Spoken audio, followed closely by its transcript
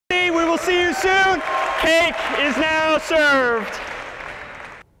will see you soon. Cake is now served.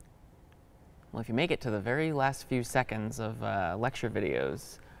 Well, if you make it to the very last few seconds of lecture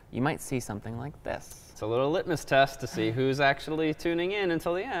videos, you might see something like this. It's a little litmus test to see who's actually tuning in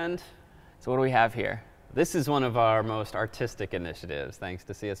until the end. So what do we have here? This is one of our most artistic initiatives, thanks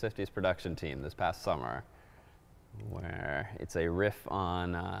to CS50's production team this past summer, where it's a riff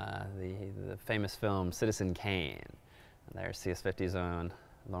on the famous film Citizen Kane. And there's CS50's own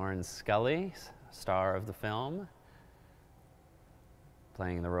Lauren Scully, star of the film,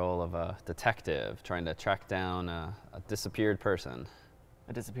 playing the role of a detective trying to track down a disappeared person.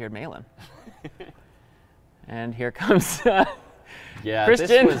 A disappeared Malin. And here comes yeah,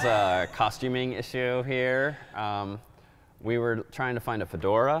 Christian. This was a costuming issue here. We were trying to find a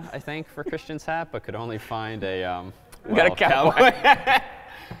fedora, I think, for Christian's hat, but could only find a cowboy.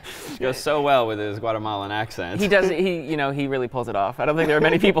 Goes so well with his Guatemalan accent. He does. He really pulls it off. I don't think there are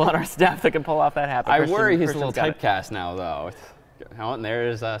many people on our staff that can pull off that hat. I worry he's a little typecast now, though. Oh, and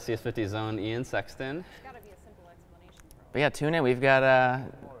there's CS50's own Ian Sexton. There's got to be a simple explanation for it. But yeah, tune in. We've got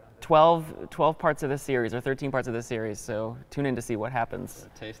 12 parts of this series, or 13 parts of this series. So tune in to see what happens.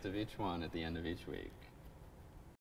 A taste of each one at the end of each week.